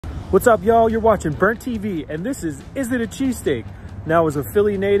What's up, y'all? You're watching Burnt TV, and this is It a Cheesesteak? Now, as a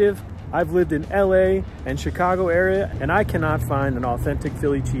Philly native, I've lived in LA and Chicago area, and I cannot find an authentic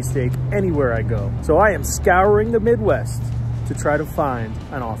Philly cheesesteak anywhere I go. So I am scouring the Midwest to try to find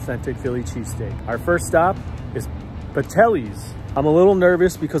an authentic Philly cheesesteak. Our first stop is Patelli's. I'm a little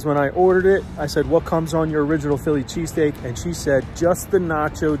nervous because when I ordered it, I said, what comes on your original Philly cheesesteak? And she said, just the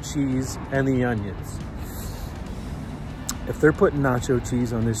nacho cheese and the onions. If they're putting nacho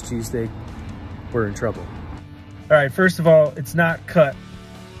cheese on this cheesesteak, we're in trouble. All right, first of all, it's not cut.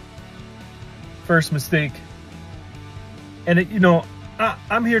 First mistake. And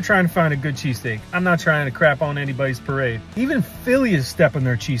I'm here trying to find a good cheesesteak. I'm not trying to crap on anybody's parade. Even Philly is stepping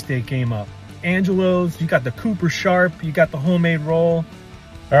their cheesesteak game up. Angelo's, you got the Cooper Sharp, you got the homemade roll.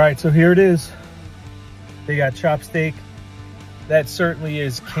 All right, so here it is. They got chopsteak. That certainly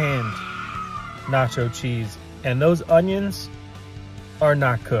is canned nacho cheese. And those onions are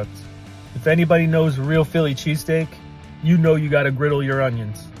not cooked. If anybody knows real Philly cheesesteak, you know you gotta griddle your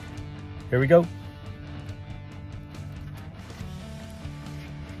onions. Here we go.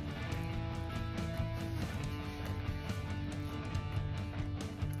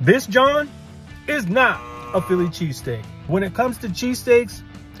 This, John, is not a Philly cheesesteak. When it comes to cheesesteaks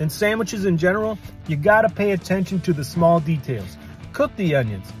and sandwiches in general, you gotta pay attention to the small details. Cook the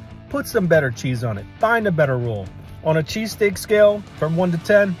onions. Put some better cheese on it. Find a better roll. On a cheesesteak scale from 1 to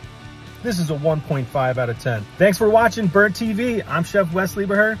 10, this is a 1.5 out of 10. Thanks for watching Burnt TV. I'm Chef Wes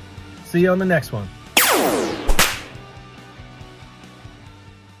Lieberher. See you on the next one.